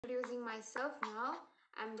Introducing myself now.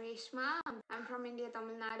 I'm Reshma. I'm from India,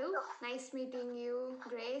 Tamil Nadu. Nice meeting you,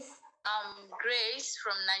 Grace. I'm Grace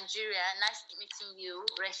from Nigeria. Nice meeting you,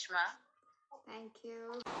 Reshma. Thank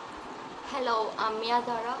you. Hello, I'm Miya.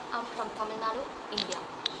 I'm from Tamil Nadu, India.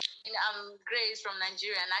 And I'm Grace from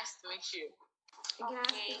Nigeria. Nice to meet you. You can ask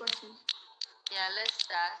the question. Yeah, let's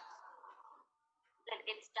start. Let's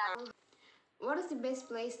get started. What is the best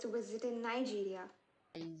place to visit in Nigeria?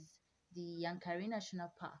 Is the Yankari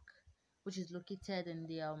National Park, which is located in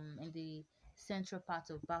the central part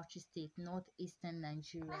of Bauchi State, northeastern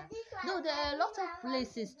Nigeria. Though there are a lot of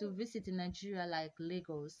places to visit in Nigeria, like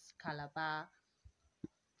Lagos, Calabar,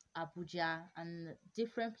 Abuja, and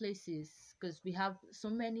different places, because we have so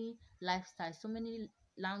many lifestyles, so many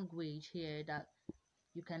language here that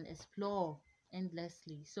you can explore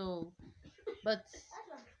endlessly. So, but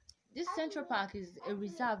this Central Park is a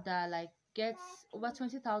reserve that like gets over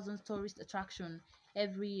 20,000 tourist attraction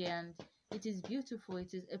every year, and it is beautiful.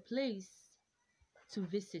 It is a place to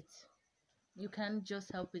visit. You can't just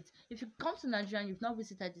help it. If you come to Nigeria and you've not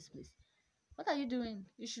visited this place, what are you doing?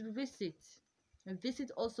 You should visit. And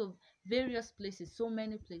visit also various places, so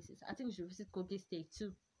many places. I think you should visit Kogi State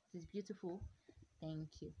too. It is beautiful. Thank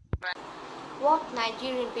you. What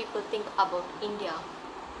Nigerian people think about India?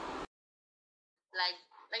 Like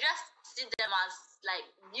just see them as like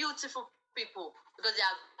beautiful people because they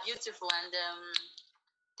are beautiful and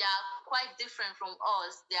they are quite different from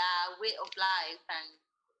us. Their way of life and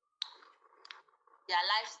their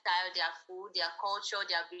lifestyle, their food, their culture,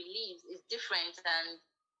 their beliefs is different and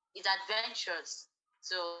it's adventurous.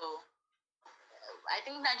 So I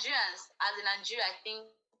think Nigerians, as in Nigeria, I think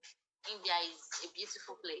India is a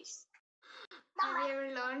beautiful place. Have you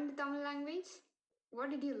ever learned Tamil language? What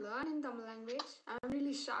did you learn in Tamil language? I'm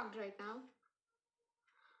really shocked right now.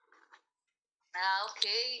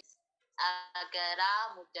 Okay.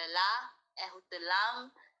 Agara mudala ehutelam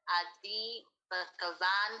adi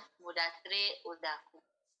perkavan mudatre udaku.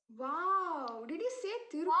 Wow! Did you say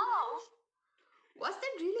Tirukural? Wow! Was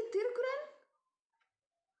that really Tirukural?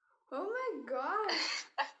 Oh my god!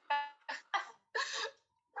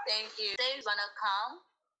 Thank you. Day is gonna come.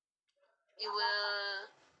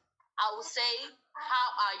 I will say, how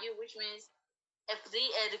are you? Which means Epdi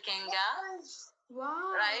Edikenga.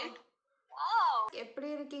 Wow! Right? Wow!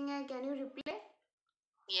 Eppadi irukeenga? Can you replay?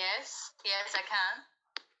 Yes, I can.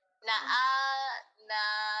 Na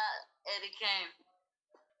Ediken.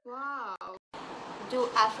 Wow! Do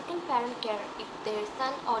African parents care if their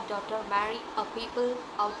son or daughter marry a people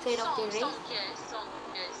outside of their race? Some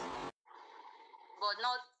cares. But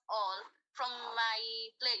not all. From my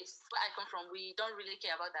place where I come from, we don't really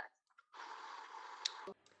care about that.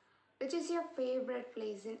 Which is your favorite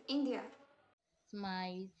place in India?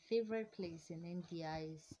 My favorite place in India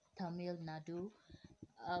is Tamil Nadu,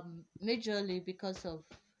 majorly because of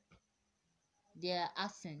their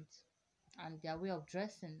accent and their way of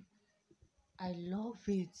dressing. I love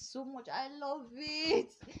it so much. I love it.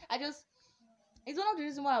 It's one of the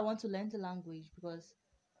reasons why I want to learn the language, because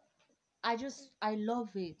I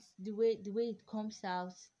love it. The way it comes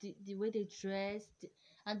out, the way they dress,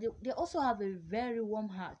 and they also have a very warm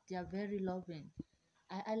heart. They are very loving.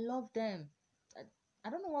 I love them. I, I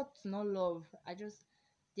don't know what to not love.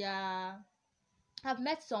 They are. I've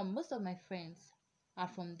met most of my friends are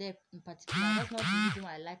from there in particular. That's not the reason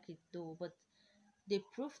why I like it though, but they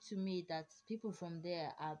prove to me that people from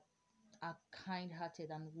there are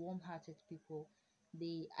kind-hearted and warm-hearted people.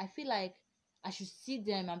 I feel like I should see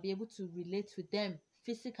them and be able to relate with them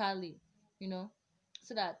physically,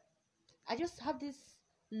 so that I just have this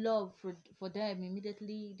love for them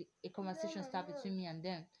immediately. A conversation start between me and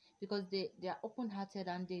them, because they are open-hearted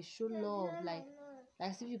and they show love, like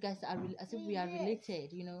as if you guys are as if we are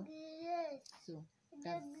related, So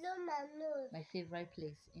that's my favorite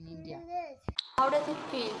place in India. How does it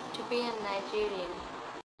feel to be a Nigerian?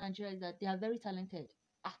 Nigeria is that they are very talented.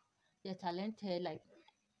 They're talented. Like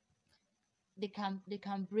they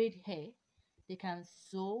can braid hair, they can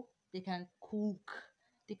sew, they can cook,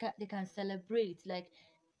 they can celebrate. Like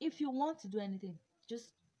if you want to do anything,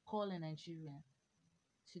 just call a Nigerian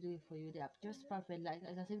to do it for you. They are just perfect. Like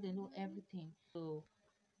as if they know everything. So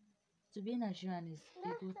to be a Nigerian is a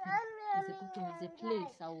good thing. It's a good thing. It's a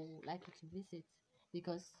place I would like you to visit,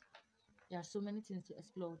 because there are so many things to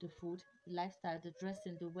explore: the food, the lifestyle, the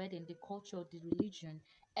dressing, the wedding, the culture, the religion,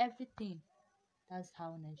 everything. That's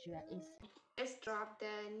how Nigeria is. Just dropped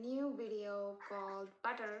a new video called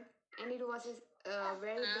Butter, and it was a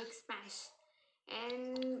very big smash.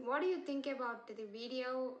 And what do you think about the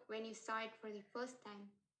video when you saw it for the first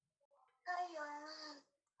time?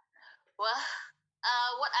 Well,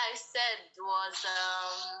 What I said was,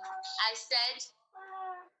 I said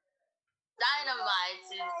Dynamite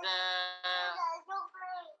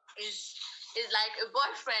is like a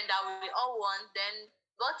boyfriend that we all want. Then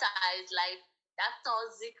Butter is like that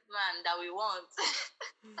toxic man that we want.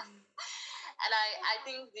 And I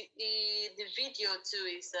think the video too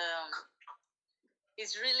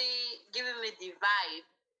is really giving me the vibe,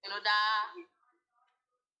 that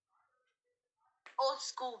old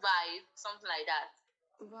school vibe, something like that.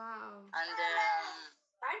 Wow. And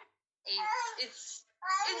it's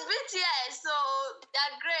BTS, so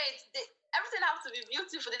they're great. Everything has to be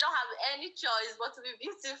beautiful. They don't have any choice but to be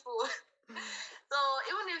beautiful. So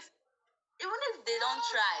even if they don't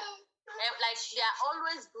try, like they are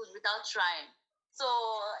always good without trying. So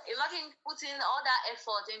imagine putting all that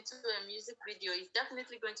effort into a music video is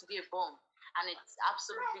definitely going to be a bomb, and it's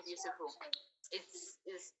absolutely beautiful. It's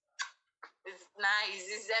nice.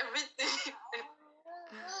 It's everything.